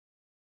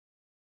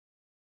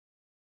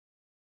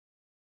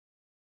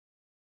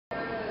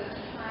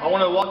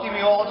want to welcome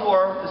you all to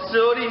our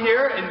facility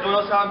here in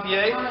Doylestown,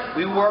 PA.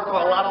 We work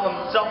a lot on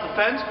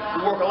self-defense,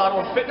 we work a lot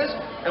on fitness,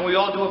 and we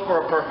all do it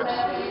for a purpose.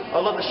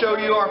 I'd love to show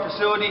you our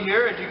facility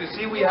here. As you can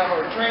see, we have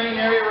our training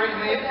area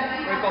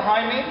right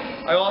behind me.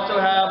 I also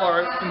have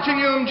our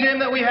continuum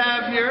gym that we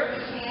have here.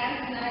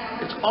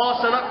 It's all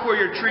set up for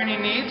your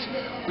training needs.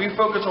 We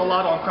focus a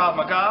lot on Krav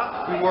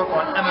Maga, we work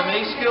on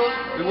MMA skills,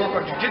 we work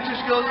on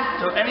JITSU skills,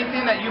 so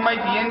anything that you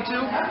might be into,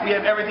 we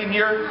have everything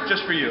here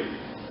just for you.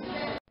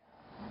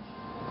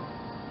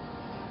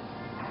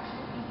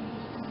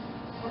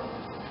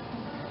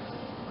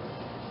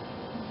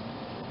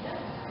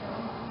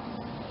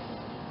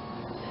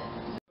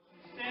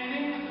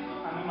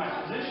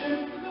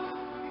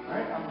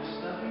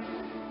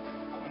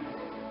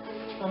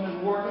 I'm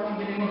just working on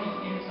getting the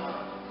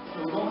inside.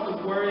 So we don't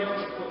have to worry about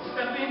the foot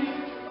stepping.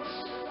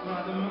 We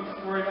don't have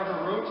to worry about her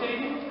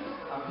rotating.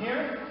 I'm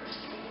here.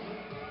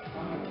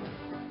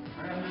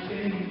 I'm just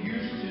getting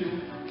used to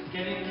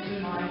getting into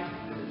my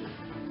position.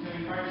 Can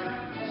we practice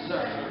that?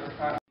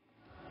 Sir.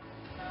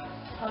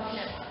 Hug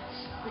him.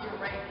 Put your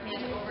right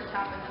hand over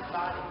top of his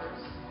body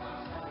first.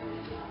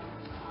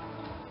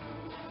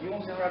 He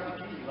wants to wrap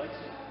the key. He likes it.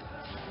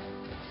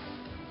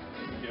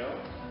 There you go.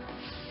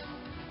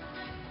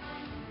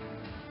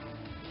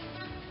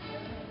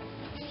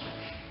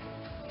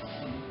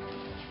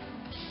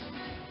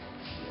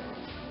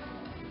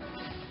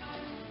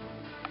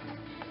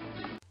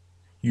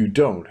 You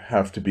don't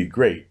have to be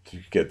great to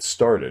get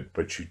started,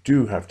 but you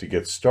do have to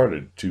get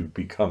started to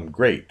become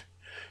great.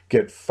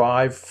 Get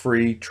 5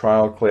 free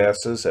trial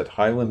classes at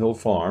Highland Hill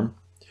Farm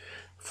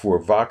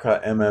for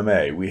Vacca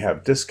MMA. We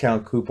have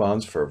discount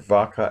coupons for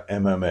Vacca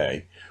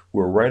MMA.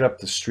 We're right up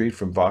the street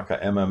from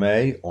Vacca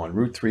MMA on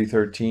Route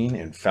 313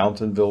 in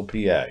Fountainville,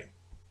 PA.